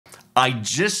I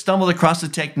just stumbled across a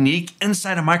technique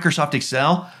inside of Microsoft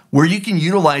Excel where you can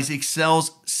utilize Excel's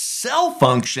cell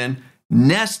function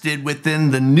nested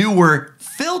within the newer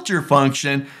filter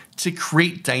function to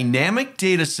create dynamic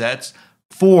data sets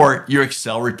for your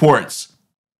Excel reports.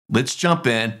 Let's jump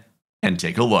in and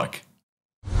take a look.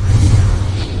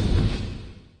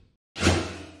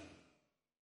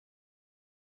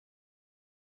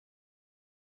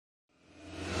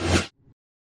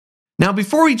 Now,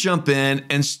 before we jump in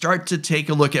and start to take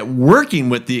a look at working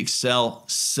with the Excel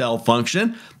cell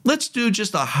function, let's do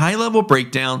just a high-level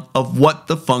breakdown of what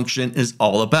the function is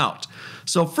all about.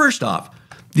 So first off,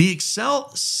 the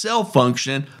Excel cell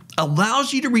function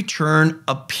allows you to return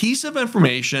a piece of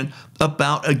information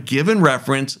about a given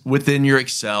reference within your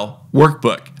Excel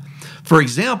workbook. For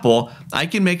example, I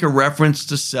can make a reference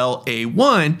to cell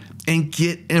A1 and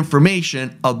get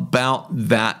information about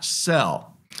that cell.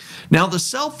 Now, the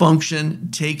cell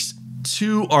function takes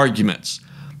two arguments.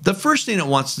 The first thing it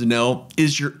wants to know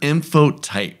is your info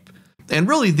type. And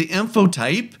really, the info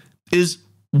type is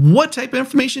what type of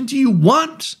information do you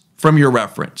want from your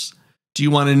reference? Do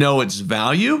you want to know its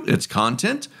value, its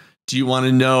content? Do you want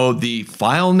to know the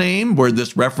file name where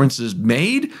this reference is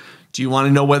made? Do you want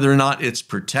to know whether or not it's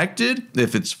protected,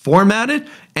 if it's formatted,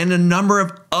 and a number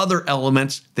of other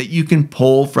elements that you can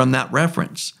pull from that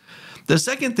reference? The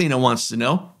second thing it wants to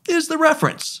know is the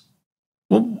reference.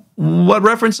 Well, what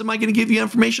reference am I going to give you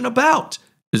information about?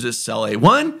 Is this cell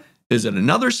A1? Is it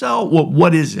another cell?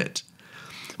 What is it?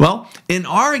 Well, in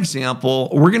our example,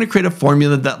 we're going to create a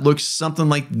formula that looks something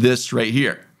like this right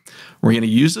here. We're going to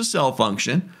use the cell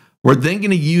function. We're then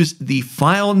going to use the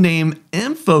file name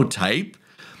info type,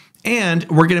 and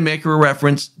we're going to make a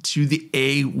reference to the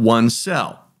A1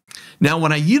 cell. Now,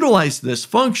 when I utilize this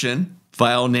function,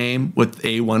 file name with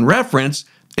A1 reference,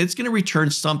 it's going to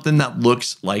return something that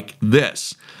looks like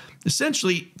this.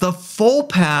 Essentially, the full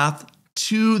path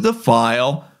to the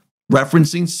file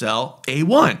referencing cell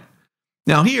A1.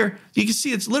 Now here, you can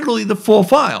see it's literally the full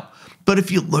file. But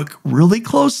if you look really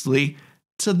closely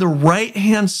to the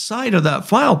right-hand side of that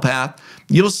file path,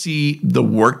 you'll see the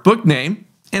workbook name,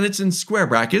 and it's in square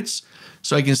brackets.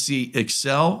 So I can see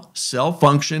Excel cell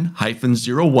function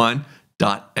 -01.xlsx.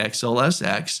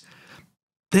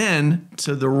 Then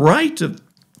to the right of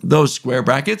those square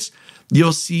brackets,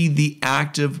 you'll see the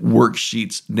active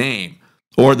worksheet's name,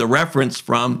 or the reference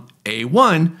from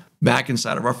A1 back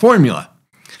inside of our formula.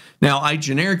 Now, I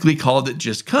generically called it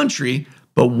just country,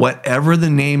 but whatever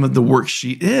the name of the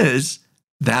worksheet is,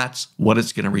 that's what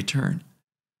it's going to return.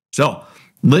 So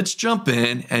let's jump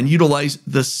in and utilize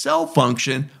the cell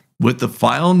function with the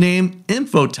file name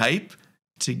info type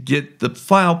to get the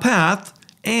file path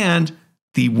and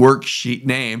the worksheet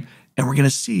name. And we're going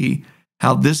to see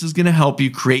how this is going to help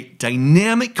you create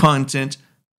dynamic content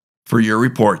for your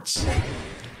reports.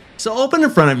 So open in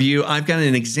front of you, I've got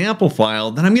an example file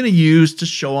that I'm going to use to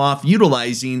show off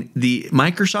utilizing the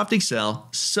Microsoft Excel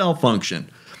cell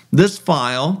function. This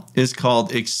file is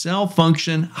called Excel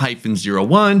function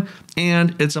 -01,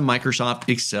 and it's a Microsoft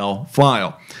Excel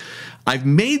file. I've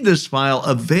made this file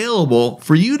available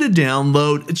for you to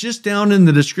download just down in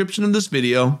the description of this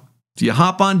video. So you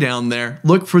hop on down there,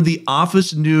 look for the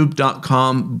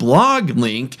OfficeNewb.com blog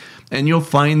link, and you'll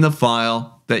find the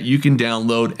file that you can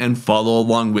download and follow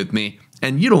along with me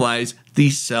and utilize the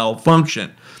cell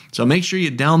function. So make sure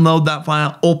you download that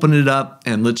file, open it up,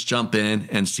 and let's jump in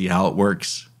and see how it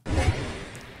works.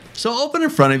 So open in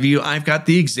front of you, I've got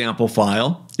the example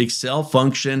file, Excel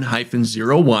function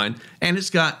 -01, and it's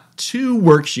got two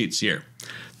worksheets here.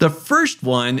 The first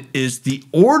one is the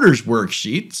orders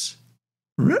worksheets.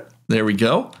 There we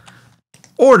go.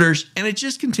 Orders, and it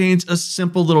just contains a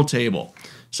simple little table.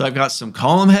 So I've got some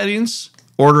column headings,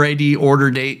 order ID, order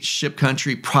date, ship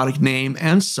country, product name,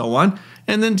 and so on.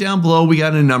 And then down below, we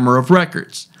got a number of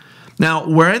records. Now,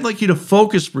 where I'd like you to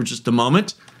focus for just a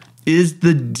moment is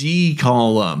the D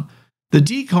column. The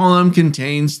D column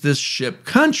contains this ship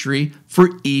country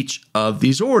for each of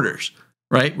these orders,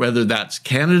 right? Whether that's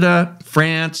Canada,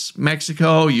 France,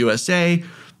 Mexico, USA,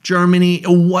 Germany,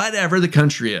 whatever the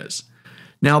country is.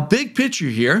 Now, big picture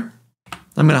here,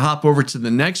 I'm going to hop over to the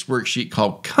next worksheet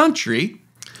called country.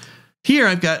 Here,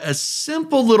 I've got a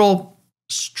simple little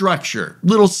structure,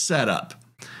 little setup.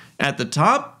 At the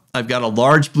top, I've got a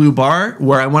large blue bar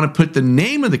where I want to put the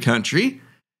name of the country.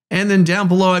 And then down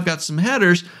below, I've got some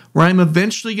headers where I'm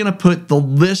eventually going to put the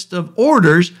list of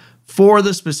orders for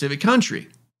the specific country.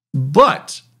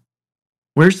 But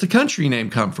where's the country name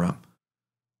come from?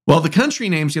 Well, the country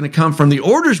name is going to come from the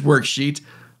orders worksheet,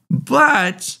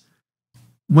 but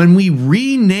when we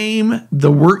rename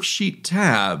the worksheet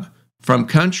tab from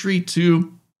country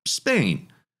to Spain,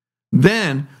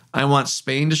 Then I want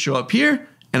Spain to show up here,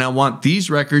 and I want these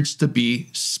records to be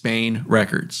Spain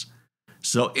records.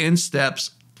 So in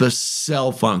steps the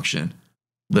cell function.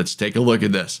 Let's take a look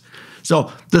at this.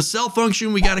 So the cell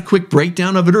function, we got a quick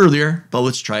breakdown of it earlier, but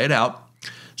let's try it out.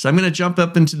 So I'm going to jump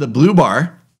up into the blue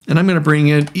bar, and I'm going to bring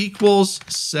in equals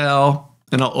cell,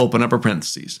 and I'll open up a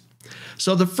parentheses.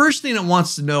 So the first thing it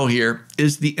wants to know here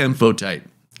is the info type.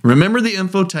 Remember, the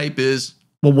info type is,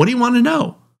 well, what do you want to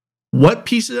know? What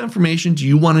piece of information do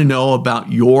you want to know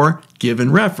about your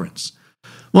given reference?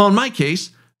 Well, in my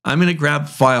case, I'm going to grab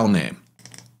file name.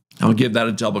 I'll give that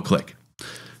a double click.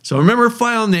 So remember,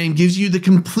 file name gives you the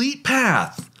complete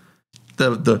path,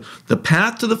 the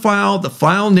path to the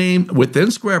file name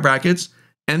within square brackets,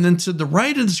 and then to the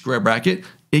right of the square bracket,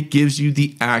 it gives you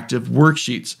the active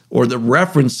worksheets or the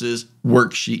references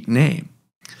worksheet name.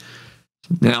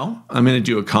 Now I'm going to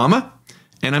do a comma,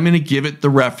 and I'm going to give it the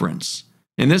reference.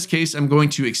 In this case, I'm going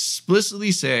to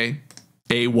explicitly say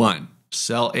A1.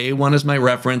 Cell A1 is my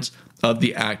reference of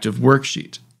the active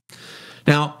worksheet.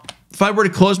 Now, if I were to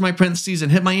close my parentheses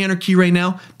and hit my enter key right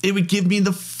now, it would give me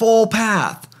the full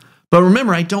path. But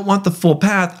remember, I don't want the full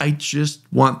path. I just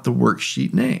want the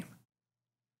worksheet name.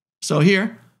 So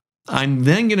here, I'm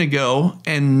then going to go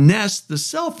and nest the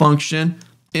cell function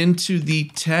into the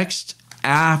text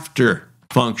after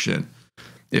function.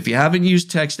 If you haven't used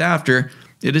text after,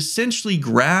 it essentially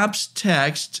grabs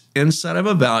text inside of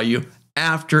a value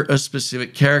after a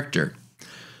specific character.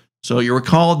 So you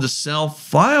recall the cell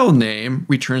file name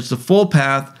returns the full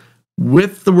path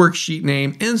with the worksheet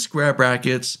name in square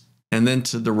brackets, and then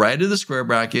to the right of the square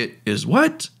bracket is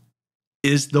what?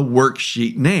 Is the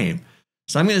worksheet name.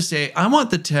 So I'm going to say, I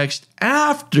want the text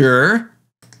after,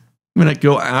 I'm going to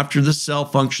go after the cell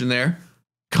function there,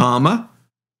 comma.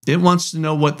 It wants to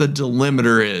know what the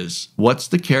delimiter is. What's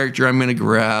the character I'm going to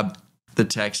grab the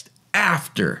text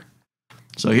after?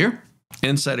 So here,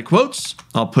 inside of quotes,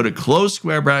 I'll put a closed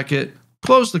square bracket,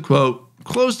 close the quote,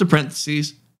 close the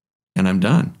parentheses, and I'm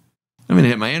done. I'm going to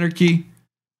hit my enter key,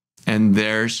 and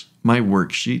there's my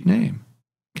worksheet name,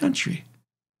 country.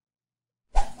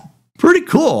 Pretty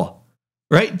cool,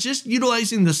 right? Just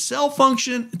utilizing the cell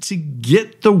function to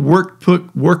get the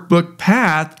workbook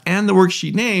path and the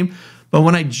worksheet name. But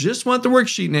when I just want the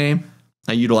worksheet name,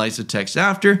 I utilize the text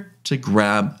after to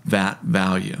grab that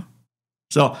value.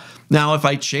 So now if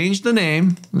I change the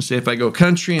name, let's say if I go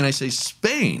country and I say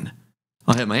Spain,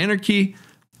 I'll hit my enter key,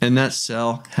 and that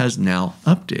cell has now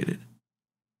updated.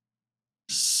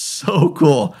 So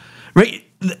cool, right?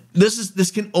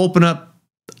 This can open up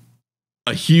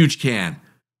a huge can,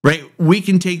 right? We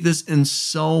can take this in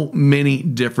so many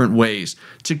different ways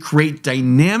to create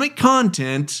dynamic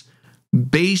content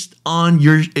based on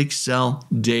your Excel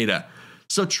data.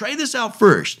 So try this out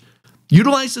first.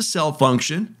 Utilize the cell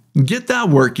function, get that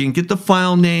working, get the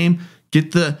file name,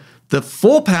 get the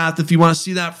full path if you want to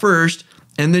see that first,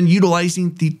 and then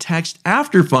utilizing the text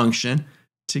after function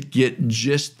to get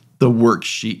just the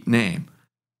worksheet name.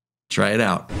 Try it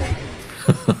out.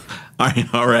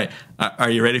 All right. Are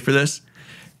you ready for this?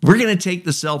 We're going to take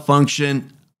the cell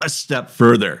function a step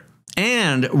further,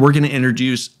 and we're going to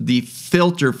introduce the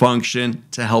filter function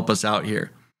to help us out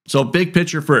here. So big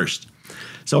picture first.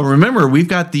 So remember, we've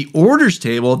got the orders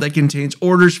table that contains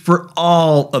orders for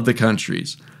all of the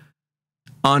countries.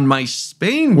 On my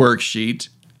Spain worksheet,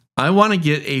 I want to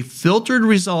get a filtered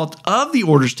result of the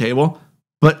orders table,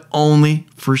 but only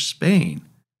for Spain.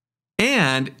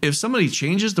 And if somebody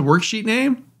changes the worksheet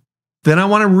name, then I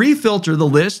want to refilter the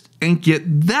list and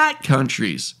get that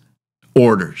country's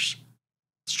orders.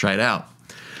 Let's try it out.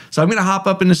 So I'm going to hop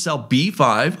up into cell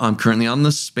B5. I'm currently on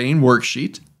the Spain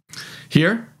worksheet.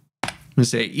 Here, I'm going to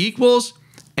say equals,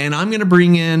 and I'm going to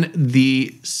bring in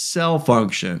the cell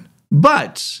function.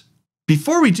 But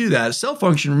before we do that, a cell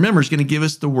function, remember, is going to give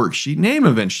us the worksheet name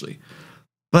eventually.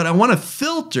 But I want to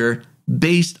filter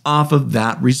based off of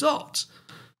that result.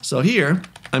 So here,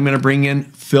 I'm going to bring in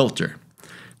filter.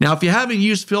 Now, if you haven't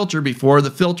used filter before, the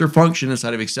filter function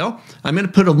inside of Excel, I'm going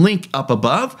to put a link up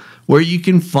above where you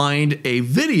can find a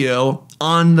video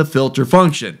on the filter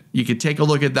function. You can take a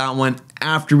look at that one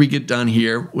after we get done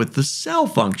here with the cell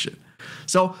function.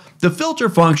 So the filter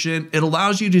function, it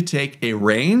allows you to take a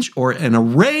range or an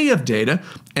array of data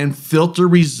and filter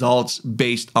results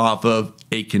based off of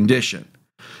a condition.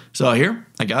 So here,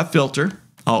 I got filter.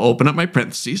 I'll open up my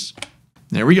parentheses.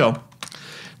 There we go.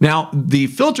 Now, the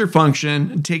filter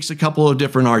function takes a couple of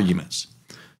different arguments.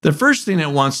 The first thing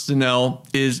it wants to know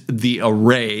is the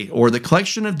array or the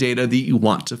collection of data that you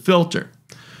want to filter.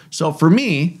 So for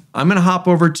me, I'm going to hop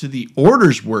over to the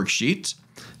orders worksheet.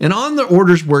 And on the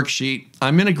orders worksheet,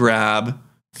 I'm going to grab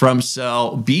from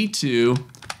cell B2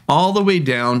 all the way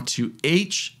down to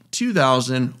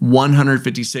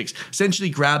H2156. Essentially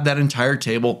grab that entire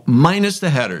table minus the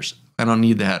headers. I don't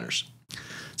need the headers.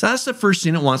 So that's the first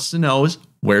thing it wants to know is,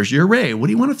 where's your array? What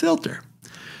do you want to filter?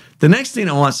 The next thing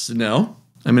it wants to know,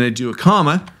 I'm going to do a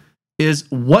comma, is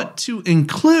what to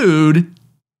include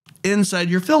inside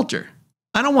your filter.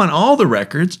 I don't want all the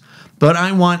records, but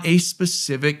I want a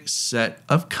specific set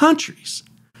of countries.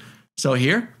 So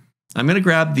here, I'm going to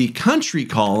grab the country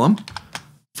column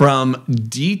from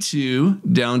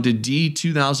D2 down to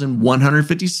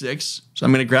D2156. So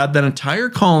I'm going to grab that entire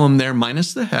column there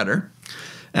minus the header.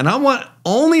 And I want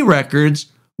only records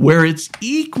where it's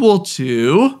equal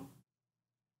to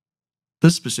the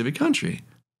specific country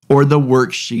or the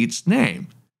worksheet's name.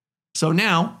 So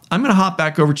now I'm going to hop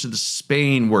back over to the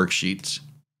Spain worksheet.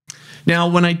 Now,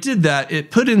 when I did that,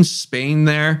 it put in Spain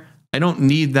there. I don't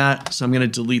need that, so I'm going to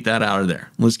delete that out of there.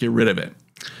 Let's get rid of it.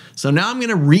 So now I'm going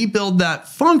to rebuild that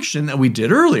function that we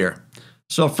did earlier.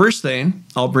 So first thing,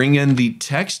 I'll bring in the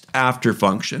text after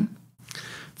function.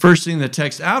 First thing the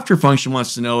text after function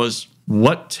wants to know is,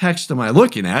 what text am I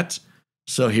looking at?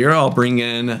 So here I'll bring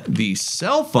in the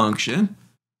cell function.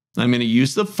 I'm going to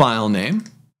use the file name.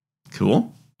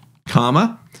 Cool.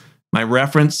 Comma. My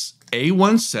reference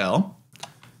A1 cell.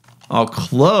 I'll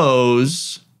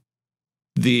close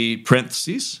the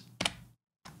parentheses.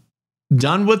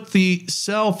 Done with the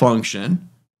cell function.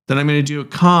 Then I'm going to do a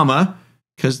comma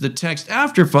because the text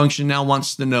after function now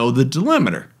wants to know the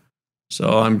delimiter.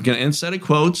 So I'm going to, inside of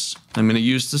quotes, I'm going to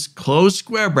use this closed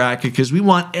square bracket because we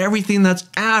want everything that's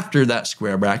after that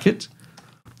square bracket.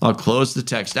 I'll close the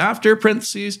text after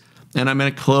parentheses, and I'm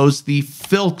going to close the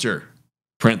filter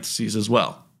parentheses as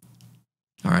well.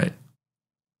 All right.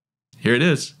 Here it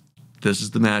is. This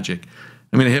is the magic.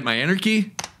 I'm going to hit my enter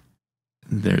key.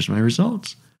 And there's my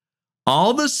results.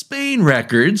 All the Spain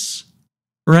records,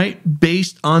 right,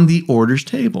 based on the orders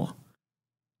table.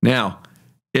 Now,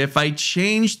 if I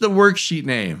change the worksheet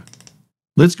name,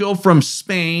 let's go from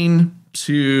Spain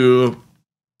to,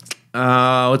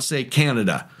 let's say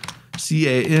Canada,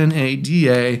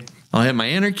 Canada. I'll hit my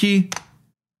enter key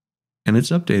and it's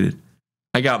updated.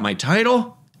 I got my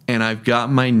title and I've got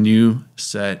my new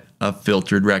set of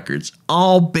filtered records,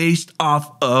 all based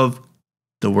off of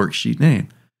the worksheet name.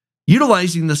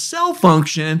 Utilizing the cell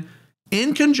function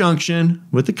in conjunction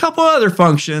with a couple other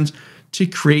functions to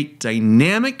create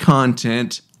dynamic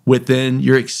content within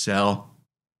your Excel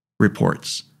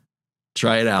reports.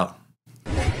 Try it out.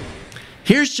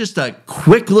 Here's just a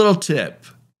quick little tip.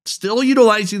 Still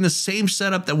utilizing the same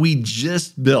setup that we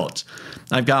just built.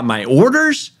 I've got my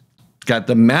orders, got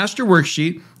the master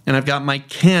worksheet, and I've got my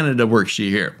Canada worksheet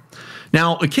here.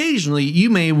 Now, occasionally you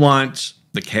may want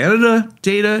the Canada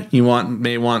data, you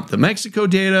may want the Mexico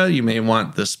data, you may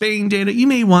want the Spain data, you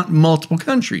may want multiple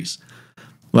countries.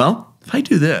 Well, if I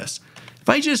do this, if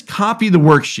I just copy the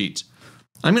worksheet,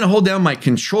 I'm going to hold down my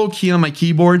control key on my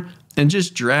keyboard and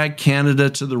just drag Canada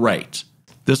to the right.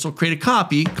 This will create a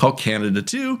copy called Canada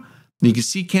 2. You can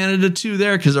see Canada 2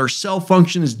 there because our cell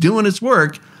function is doing its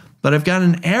work, but I've got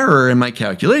an error in my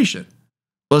calculation.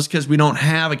 Well, it's because we don't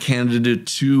have a Canada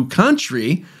 2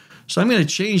 country. So I'm going to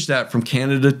change that from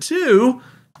Canada 2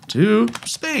 to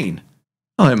Spain.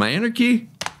 I'll hit my enter key,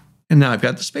 and now I've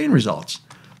got the Spain results.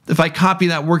 If I copy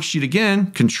that worksheet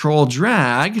again, control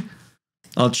drag,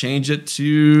 I'll change it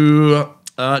to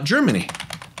Germany.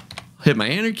 Hit my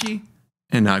enter key,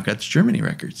 and now I've got the Germany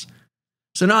records.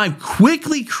 So now I've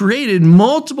quickly created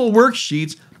multiple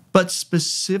worksheets, but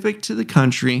specific to the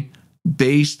country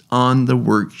based on the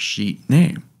worksheet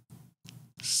name.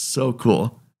 So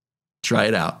cool. Try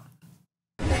it out.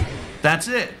 That's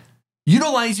it.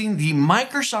 Utilizing the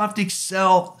Microsoft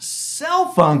Excel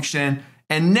cell function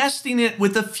and nesting it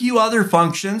with a few other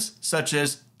functions such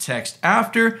as text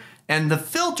after and the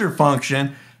filter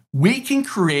function, we can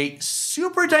create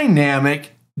super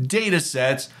dynamic data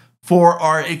sets for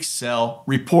our Excel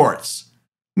reports.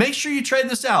 Make sure you try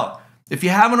this out. If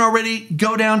you haven't already,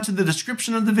 go down to the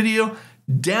description of the video,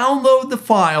 download the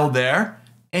file there,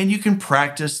 and you can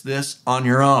practice this on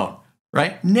your own,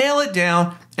 right? Nail it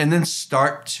down and then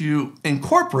start to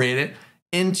incorporate it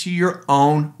into your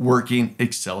own working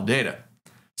Excel data.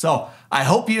 So I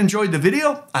hope you enjoyed the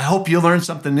video. I hope you learned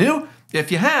something new.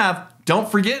 If you have, don't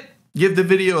forget, give the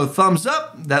video a thumbs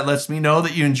up. That lets me know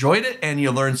that you enjoyed it and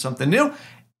you learned something new.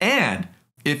 And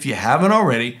if you haven't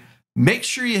already, make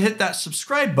sure you hit that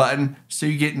subscribe button so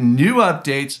you get new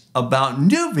updates about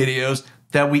new videos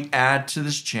that we add to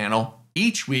this channel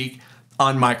each week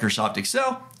on Microsoft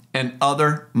Excel and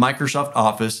other Microsoft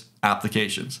Office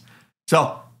applications.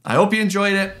 So I hope you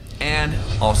enjoyed it, and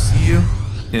I'll see you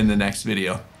in the next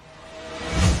video.